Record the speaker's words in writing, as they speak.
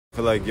I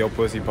feel like your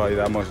pussy probably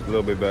that much, a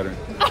little bit better.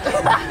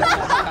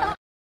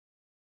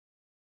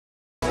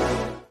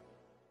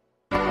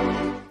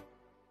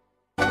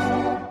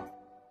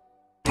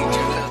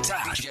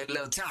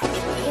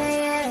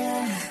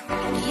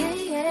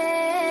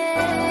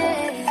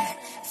 Yeah.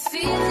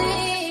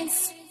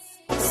 Feelings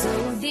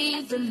so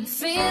deep in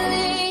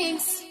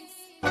feelings.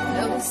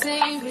 No, this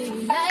ain't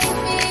really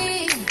like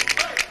me.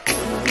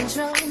 You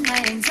control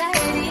my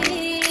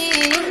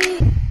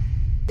anxiety.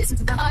 Listen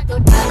to the heart go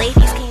down. Ladies,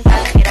 can you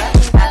back it up?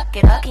 Can you back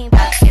it up? Can you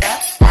back it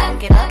up?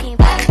 Back it up? Can you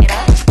back it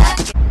up? Back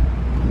it up.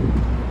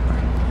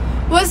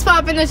 What's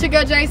poppin'? It's your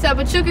girl Johnny,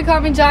 but you can call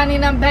me Johnny,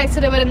 and I'm back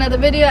today with another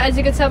video. As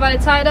you can tell by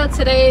the title,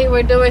 today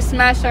we're doing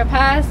Smash or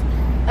Pass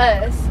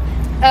Us.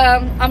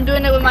 I'm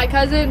doing it with my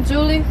cousin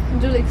Julie.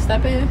 Julie,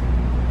 step in.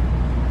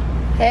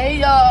 Hey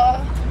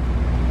y'all.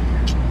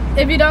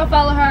 If you don't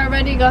follow her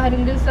already, go ahead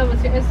and do so.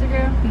 What's your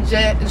Instagram?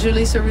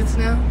 Julie Service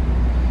now.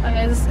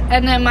 Okay,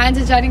 and then mine's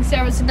is Johnny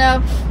Service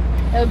now.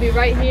 It'll be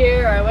right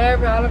here or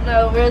wherever. I don't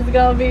know where it's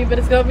gonna be, but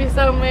it's gonna be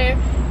somewhere.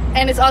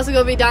 And it's also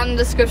going to be down in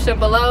the description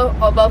below,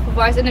 or both of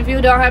ours. And if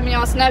you don't have me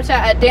on Snapchat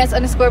at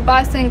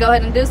dance_boxing, go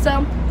ahead and do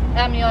so.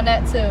 Add me on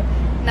that too.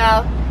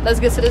 Now, let's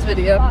get to this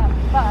video.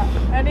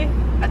 Five. Ready?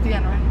 At the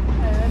end, right?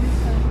 Ready?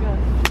 Let's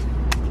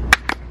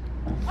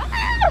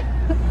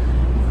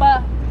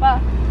go.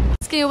 Five.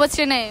 Excuse me, what's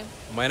your name?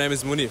 My name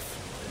is Munif.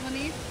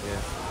 Munif? Yeah.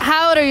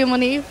 How old are you,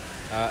 Munif?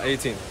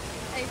 18.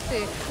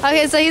 18.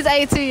 Okay, so he's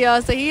 18,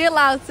 y'all. So he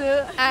allowed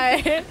to. All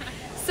right.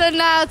 So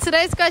now,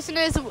 today's question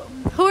is,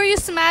 who are you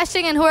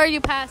smashing and who are you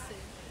passing?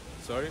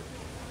 Sorry?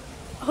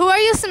 Who are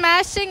you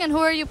smashing and who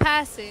are you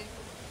passing?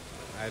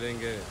 I didn't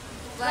get it.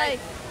 Like,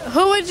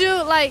 who would you,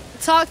 like,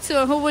 talk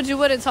to and who would you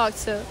wouldn't talk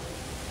to?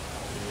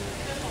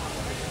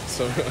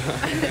 So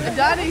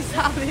Johnny's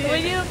happy.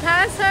 Would you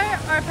pass her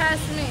or pass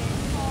me?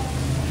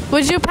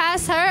 Would you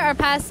pass her or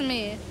pass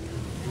me?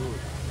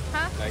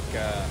 Huh? like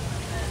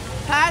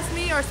Pass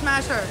me or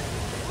smash her?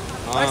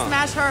 Or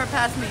smash her or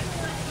pass me?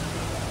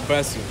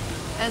 pass you.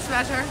 And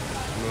smash her?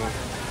 No.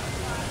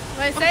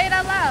 Wait, say it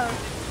out loud.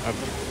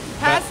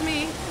 Pass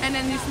me and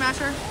then you smash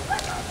her?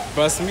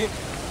 Pass me?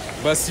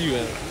 Pass you.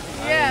 Yeah.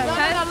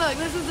 No, look,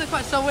 this is the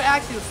question. So we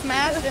ask you,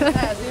 smash and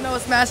pass. You know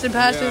what smash and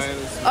pass Yeah,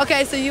 is?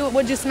 Okay, so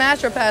would you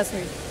smash or pass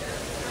me?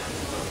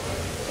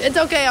 It's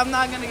okay, I'm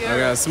not gonna get I her.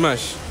 got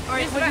smash. Or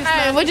would you Hey,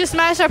 smash? would you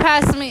smash or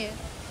pass me?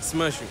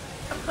 Smash you.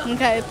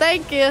 Okay,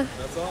 thank you.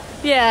 That's all?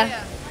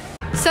 Yeah.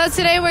 So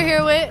today we're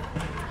here with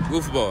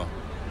Goofball.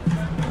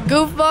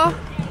 Goofball.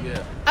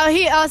 Yeah. Oh,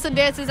 he also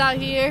dances out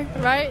here,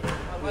 right?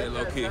 Yeah,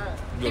 low key. Do a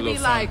It'd be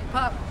little like,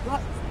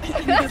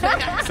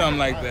 something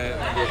like that.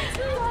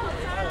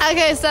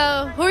 Okay,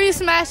 so who are you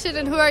smashing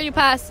and who are you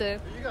passing?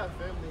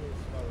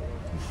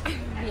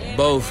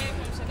 Both.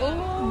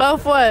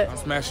 Both what? I'm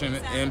smashing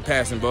and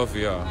passing both of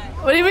y'all.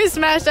 What do you mean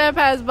smash and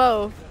pass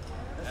both?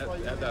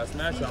 After I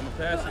smash y'all, I'm gonna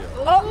pass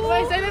y'all. Oh,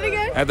 wait, say that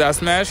again? After I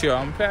smash y'all,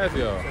 I'm gonna pass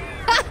y'all.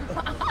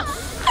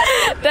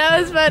 That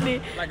was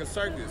funny. Like a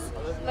circus.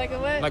 Like a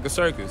what? Like a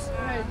circus.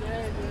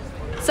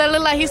 So it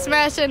look like he's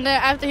smashing there.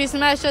 After he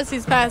smashed us,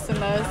 he's passing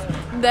us.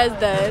 That's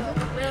dead.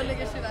 real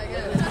nigga shit, I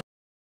guess.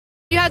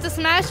 You have to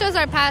smash us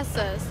or pass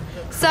us.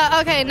 So,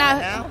 okay,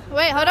 now.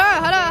 Wait, hold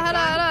on.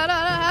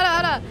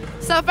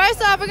 So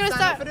first off, we're going to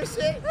start. For this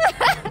shit?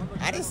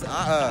 I just,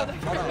 hold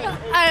on. All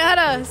right, hold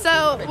on.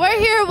 So we're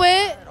here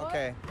with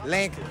Okay,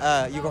 link,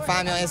 you can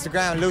find me on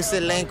Instagram,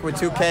 Lucid Link with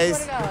 2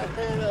 Ks.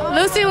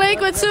 Lucy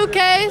Link with 2 Ks.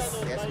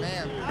 Yes,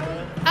 ma'am.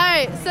 All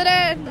right, so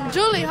then,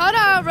 Julie, hold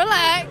on,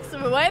 relax.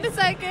 Wait a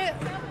second.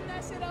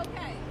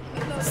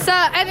 So,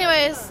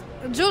 anyways,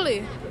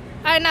 Julie. All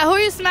right, now who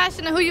you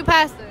smashing and who you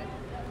passing?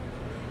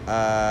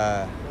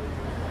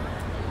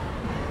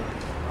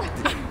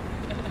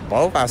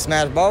 Both, I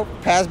smashed both,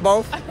 passed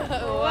both.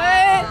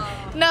 What?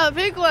 No,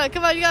 pick one.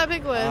 Come on, you gotta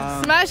pick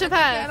one. Smash or I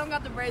pass? don't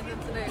got the braids in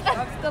today, so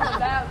I'm still a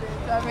bad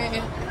bitch. I mean,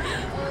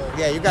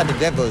 Yeah, you got the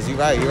dimples, you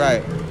right.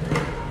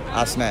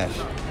 I smash,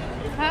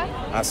 Huh?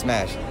 I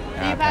smash.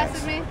 Are you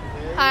passing me? All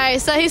right,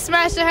 so he's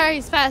smashing her,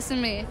 he's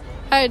passing me.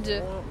 Heard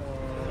you.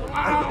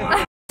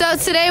 So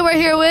today we're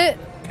here with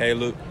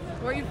K-Loop.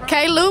 where you from?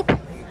 K-Loop.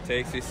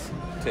 Texas.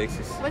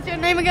 What's your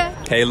name again?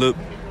 K-Loop.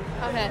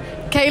 Okay.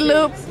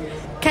 K-Loop.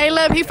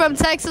 Caleb, he from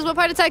Texas. What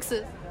part of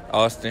Texas?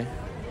 Austin.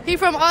 He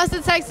from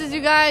Austin, Texas,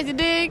 you guys. You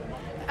dig? All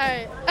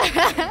right.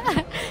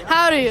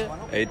 How old are you?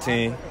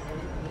 18.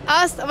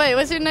 Austin. Wait,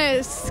 what's your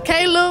name?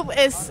 Caleb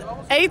is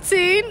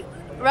 18,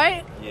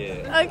 right?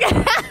 Yeah. Okay.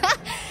 All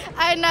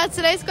right, now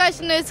today's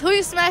question is, who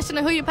you smashing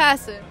and who you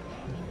passing?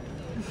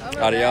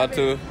 Out of y'all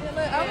two?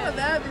 I'm a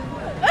bad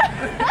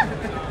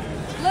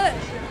bitch.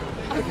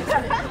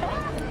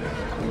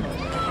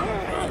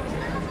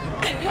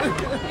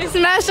 You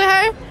smashing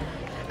her?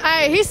 All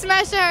right, he's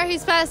smashing her,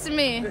 he's passing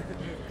me.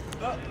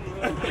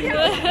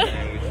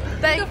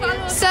 Thank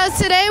you. So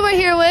today we're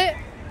here with...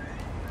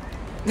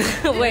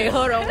 Wait,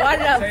 hold on. Why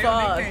did I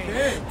pause?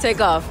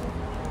 Take off.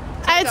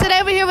 All right,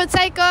 today we're here with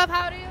Takeoff.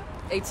 How old are you?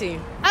 18.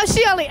 Oh,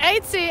 she only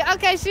 18.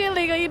 Okay, she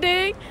illegal, you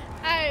dig?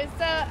 All right,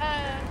 so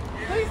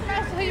Who you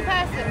smashing? Who you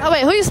passing? Oh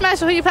wait, who you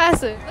smashing? Who you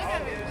passing? Look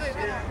at me.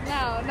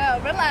 No,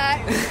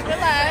 relax.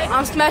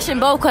 I'm smashing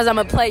both because I'm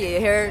a player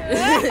here.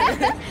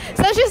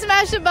 So she's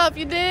smashing both,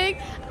 you dig?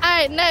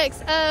 Alright, next.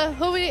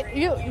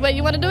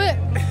 You wanna do it?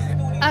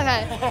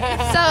 Okay.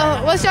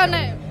 So what's your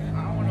name?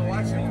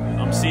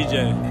 I'm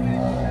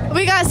CJ.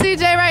 We got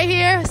CJ right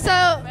here. So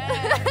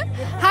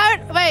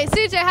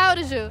CJ, how old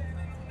is you?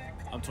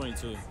 I'm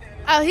 22.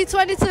 Oh, he's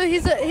 22.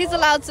 He's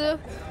allowed to.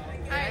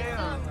 Alright,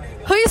 so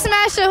who you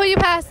smashing? Who you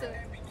passing?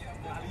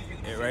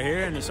 Yeah, right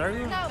here in the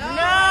circle?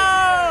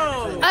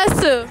 No! Us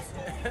two.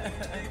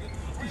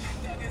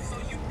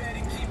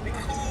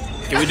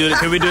 Can we do this?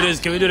 Can we do this?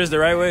 Can we do this the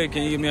right way?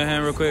 Can you give me a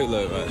hand real quick?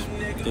 Look,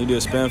 can you do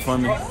a spin for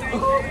me?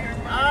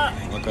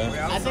 Okay.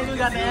 I think we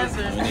got the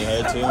answer. We need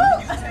her too. You know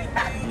what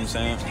I'm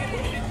saying?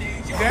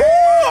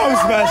 I'm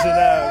smashing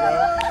that, bro.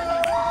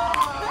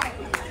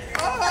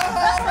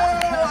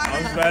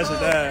 I'm smashing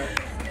that.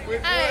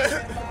 Hey.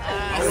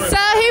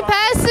 So he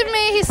passing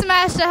me, he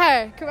smashing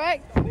her,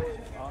 correct?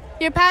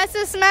 You're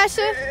passing,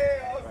 smashing?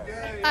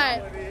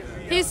 Alright.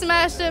 He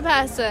smashed it,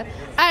 passer.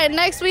 Alright,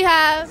 next we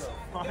have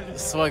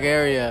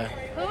Swagaria.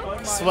 who?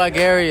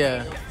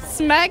 Swagaria.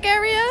 Smack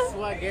area?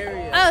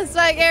 Swagaria. Oh,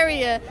 swag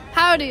area.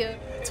 How old are you?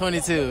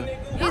 22.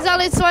 He's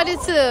only 22.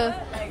 So,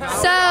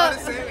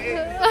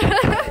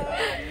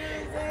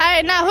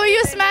 alright, now who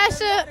you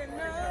smashing?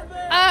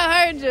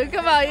 I heard you.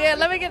 Come on, yeah,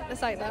 let me get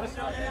this like that.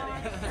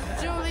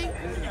 Julie.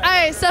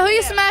 Alright, so who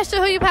you smashing,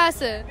 who you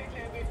passing?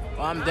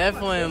 Well, I'm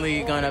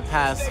definitely gonna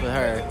pass with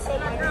her.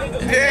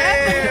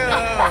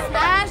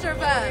 Smash or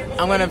pass?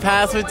 I'm gonna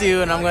pass with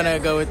you, and I'm gonna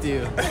go with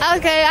you.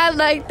 Okay, I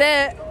like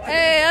that.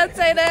 Hey, I'll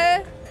say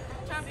that.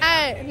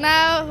 Alright,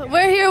 now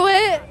we're here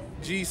with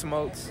G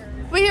Smokes.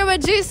 We're here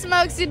with G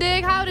Smokes, you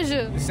dig? How old is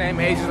you? Same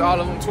age as all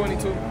of them,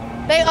 22.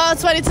 They all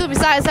 22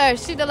 besides her.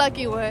 She the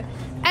lucky one.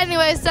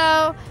 Anyway,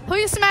 so who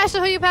you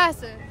smashing, who you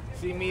passing?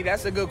 See me,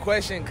 that's a good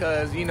question,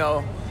 cause you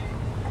know,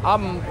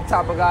 I'm the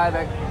type of guy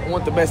that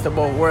want the best of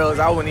both worlds.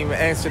 I wouldn't even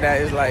answer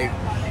that. It's like,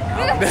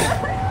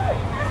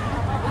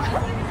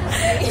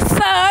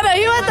 So hold on,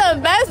 you want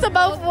the best of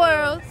both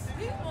worlds.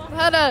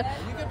 Hold on.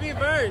 You could be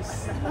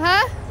verse.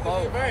 Huh?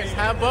 Both. Verse.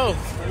 Have both.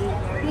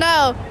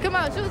 No. Come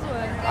on, choose one.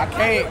 I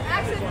can't.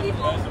 You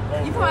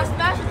want to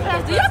smash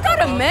pass? Do y'all got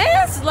a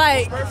mans?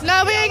 Like,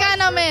 No, we ain't got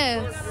no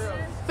mans.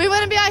 We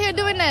wouldn't be out here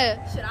doing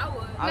that. shit, I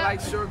would. I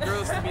like short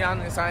girls, to be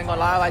honest. I ain't gonna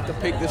lie. I like to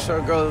pick the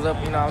short girls up,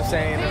 you know what I'm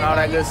saying, and all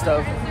that good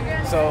stuff.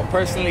 So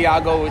personally,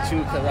 I'll go with you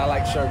because I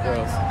like short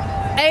girls.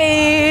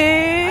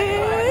 Hey.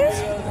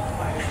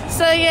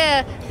 So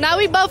yeah, now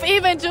we both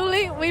even,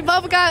 Julie. We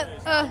both got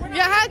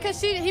your high cause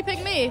he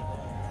picked me.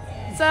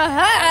 So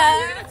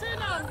hi.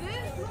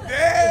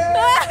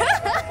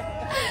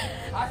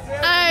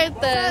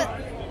 Alright then.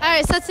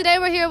 Alright, so today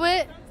we're here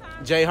with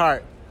J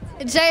Hart.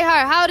 J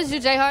Hart. How old is you,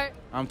 J Hart?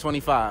 I'm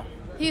 25.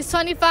 He's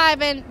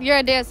 25 and you're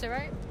a dancer,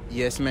 right?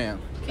 Yes,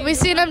 ma'am. We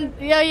seen him.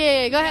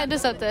 Yeah. Go ahead, do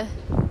something.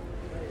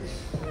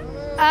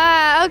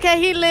 Okay,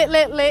 he lit.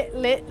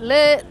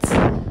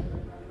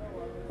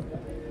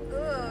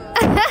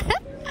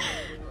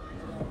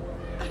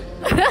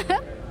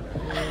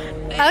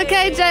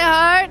 Okay, J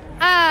Hart.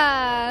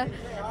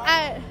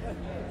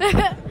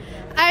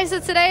 Alright, so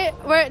today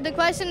the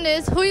question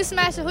is who you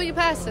smashing, who you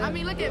passing? I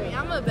mean, look at me.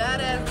 I'm a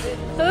badass bitch.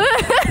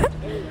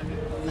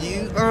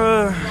 You,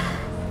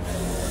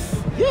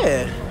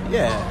 yeah.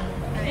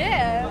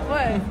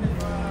 What?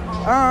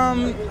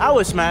 I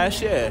would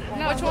smash, yeah.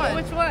 No, which one?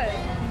 Which one?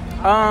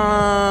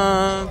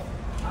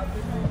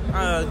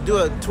 Do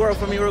a twirl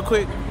for me real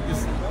quick.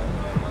 Just-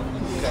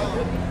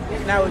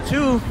 okay. Now with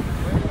you,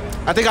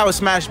 I think I would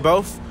smash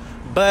both,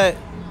 but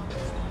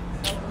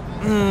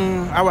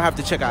I would have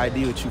to check an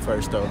ID with you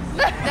first, though.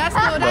 That's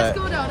cool. That's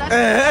cool, though.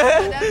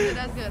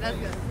 That's good.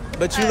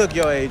 But you look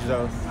your age,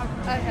 though.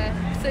 Okay,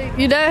 so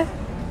you done?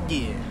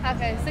 Yeah.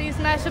 Okay, so you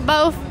smashing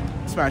both?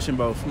 Smashing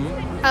both.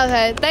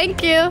 Okay,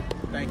 thank you.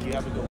 Thank you.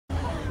 Have a good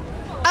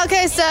one.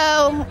 Okay,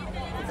 so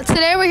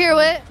today we're here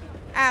with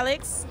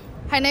Alex.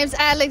 her name's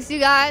Alex, you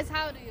guys.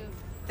 How old are you?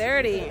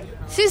 30.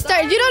 She's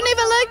 30. You don't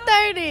even look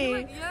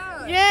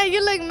 30. Yeah,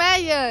 you look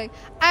mad young.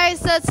 Alright,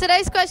 so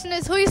today's question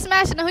is who you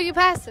smashing and who you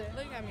passing?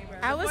 Look at me, bro.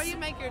 I was. Before you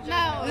make your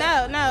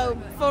No.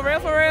 For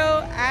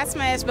real. I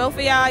smashed both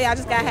of y'all. Y'all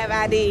just gotta have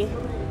ID.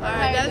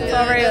 Alright, that's good.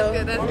 For real.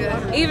 That's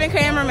good. Even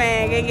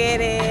cameraman can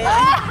get it.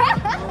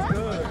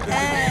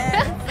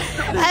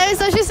 Hey,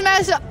 so she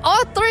smashed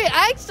all three.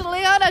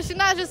 Actually, hold on. She's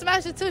not just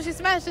smashing two. She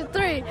smashing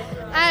three.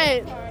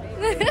 Alright.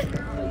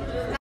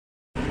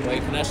 Wait,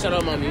 can I shut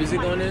off my music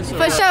on this?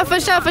 For sure.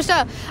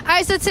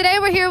 Alright, so today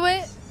we're here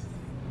with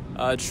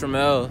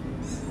Tramel.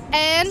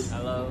 and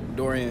Hello.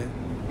 Dorian.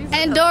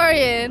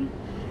 Dorian.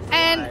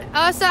 And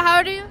also, how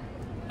old are you?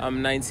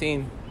 I'm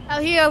 19. Oh,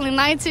 he only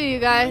 19, you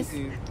guys.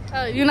 19.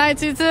 Oh, you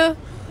 19 too?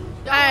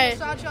 Alright.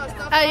 Oh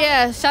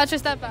yeah, shout your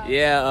stuff out.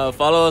 Yeah,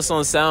 follow us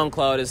on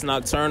SoundCloud. It's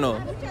Nocturnal.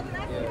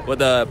 With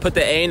put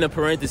the A in the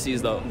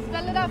parentheses though.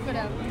 Spell it out for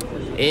them.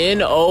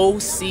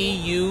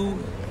 NOCU.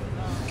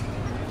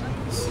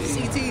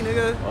 CT,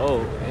 nigga.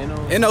 Oh,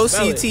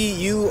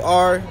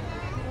 NOCTUR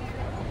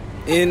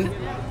N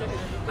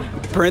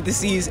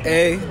parentheses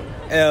A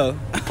L.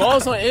 Follow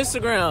us on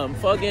Instagram.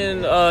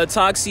 Fucking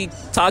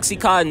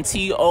Toxycotton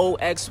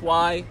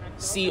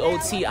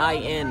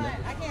TOXYCOTIN.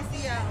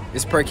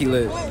 It's perky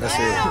lit. That's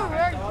it.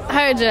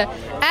 Heard ya.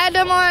 Add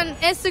them on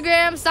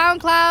Instagram,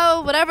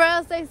 SoundCloud, whatever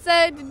else they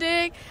said. You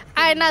dig?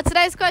 All right. Now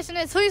today's question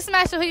is: who you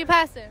smashing? Who you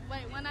passing?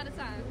 Wait, one at a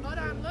time. Hold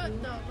on. Look.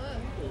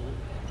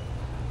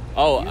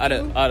 Oh, out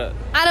of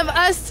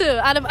us two,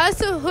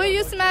 who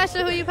you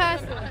smashing? Who you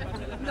passing?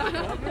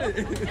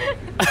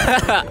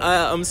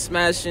 I'm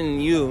smashing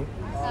you.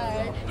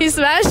 Right. He's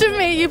smashing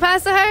me. You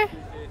passing her?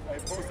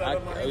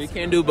 We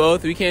can't do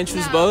both. We can't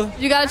choose both.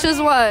 You gotta choose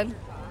one.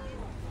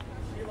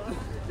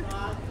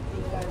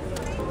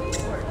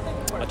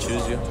 I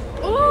choose you.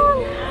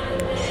 Ooh.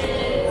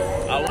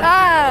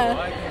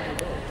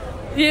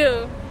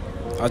 You.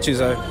 I'll choose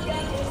her.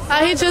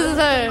 He chooses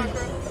her.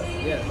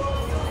 Yeah.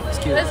 It's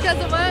cute. It's because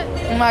of what?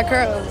 My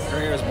curls. Her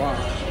hair is blonde.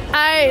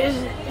 Alright,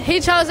 he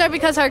chose her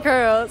because her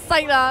curls.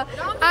 Like, nah.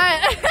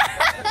 Alright.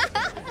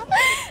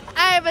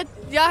 Alright, but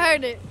y'all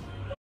heard it.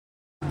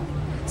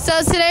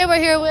 So today we're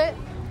here with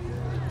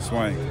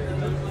Swank.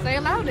 Say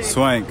it louder.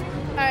 Swank.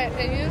 Alright,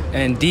 and you?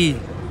 And D.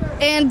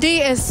 And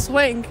D is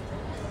Swing,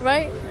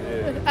 right?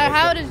 Yeah.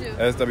 How old is you?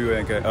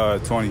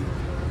 SWNK, 20.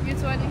 You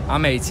 20?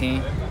 I'm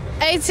 18.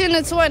 18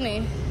 to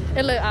 20.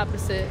 It look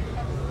opposite.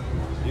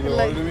 You look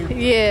older than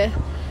me? Yeah.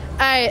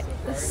 Alright,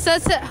 so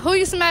who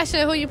you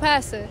smashing, who you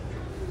passing?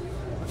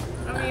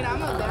 I mean,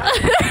 I'm okay.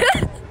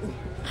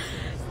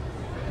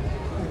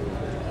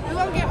 You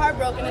won't get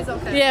heartbroken, it's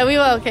okay. Yeah, we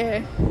won't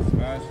care.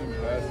 Smash him,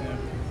 pass him.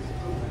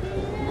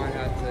 I'm gonna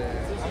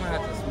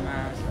have to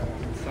smash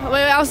her.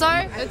 Wait, I'm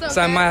sorry? It's okay.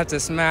 So I might have to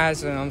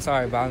smash her. I'm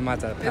sorry, but I'm about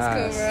to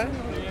pass. It's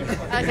cool,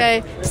 bro.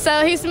 Okay,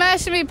 so he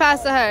smashing me,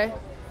 passing her.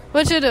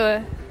 What you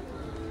doing?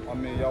 I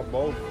mean, y'all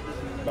both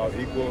about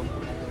equal.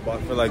 But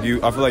I feel like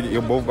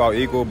you're both about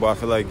equal, but I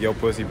feel like your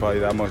pussy probably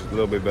that much, a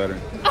little bit better.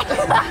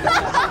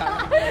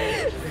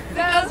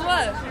 That's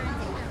what?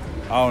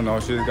 I don't know.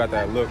 She just got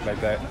that look like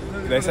that.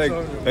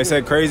 They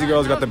say crazy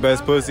girls got the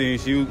best pussy,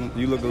 and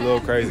you look a little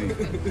crazy.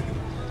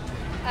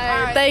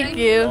 Alright, thank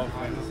you.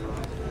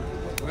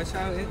 Watch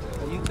out,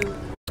 YouTube.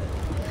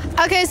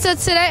 Okay, so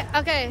today,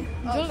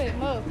 Julie,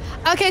 move.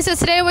 Okay, so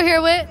today we're here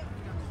with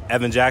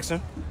Evan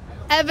Jackson.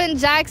 Evan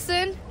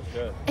Jackson.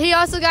 Good. He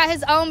also got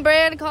his own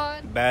brand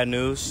called Bad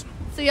News.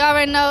 So you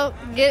already know.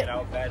 Get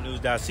out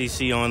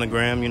badnews.cc on the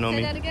gram, you know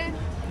me. Say that again?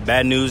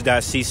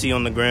 Badnews.cc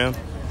on the gram.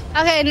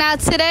 Okay, now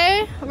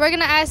today we're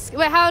gonna ask.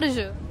 Wait, how old is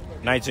you?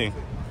 19.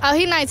 Oh,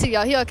 he 19,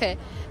 y'all. He okay.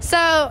 So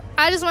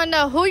I just want to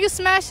know who you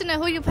smashing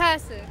and who you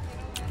passing.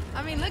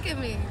 I mean, look at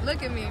me,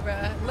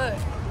 bro. Look.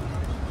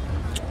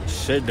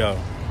 Shit though.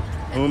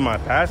 Who am I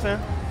passing?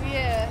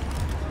 Yeah.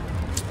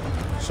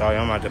 Sorry,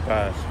 I'm about to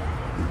pass.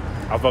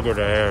 I'll fuck with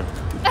her hair.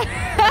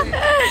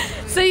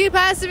 So you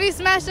passing me,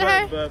 smashing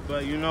her?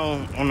 But you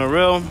know, on the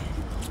real,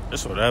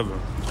 it's whatever.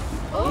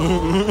 So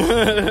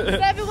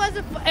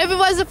if it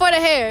wasn't for the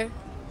hair,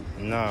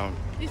 No.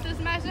 you still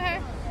smashing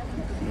her?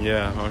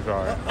 Yeah, I'm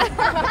sorry.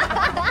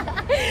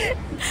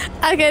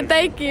 Okay,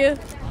 thank you.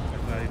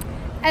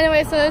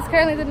 Anyway, so it's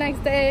currently the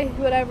next day,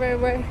 whatever.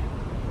 We're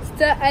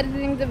still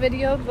editing the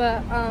video,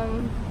 but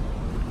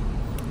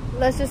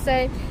let's just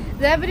say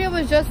that video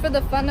was just for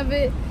the fun of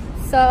it.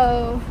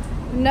 So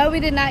no, we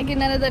did not get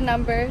none of the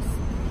numbers.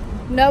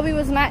 No, we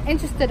was not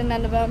interested in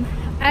none of them.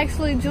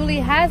 Actually, Julie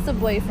has a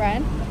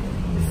boyfriend.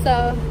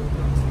 So,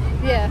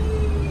 yeah.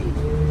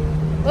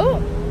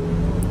 Ooh.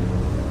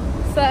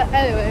 So,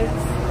 anyways.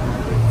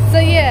 So,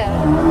 yeah.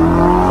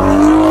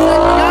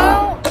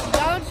 So,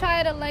 don't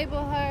try to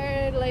label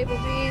her, label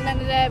me, none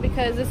of that,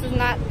 because this is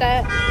not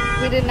that.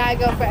 We did not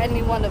go for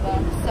any one of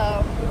them.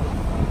 So,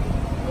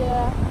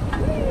 yeah.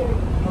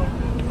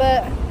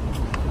 But,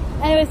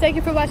 anyways, thank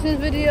you for watching this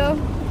video.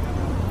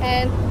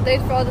 And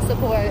thanks for all the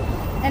support.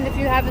 And if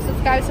you haven't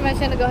subscribed to my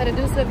channel, go ahead and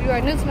do so. If you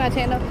are new to my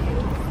channel,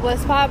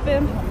 what's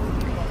poppin'?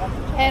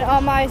 And all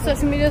my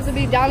social medias will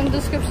be down in the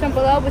description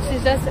below, which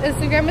is just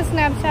Instagram and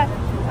Snapchat.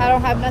 I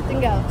don't have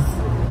nothing else.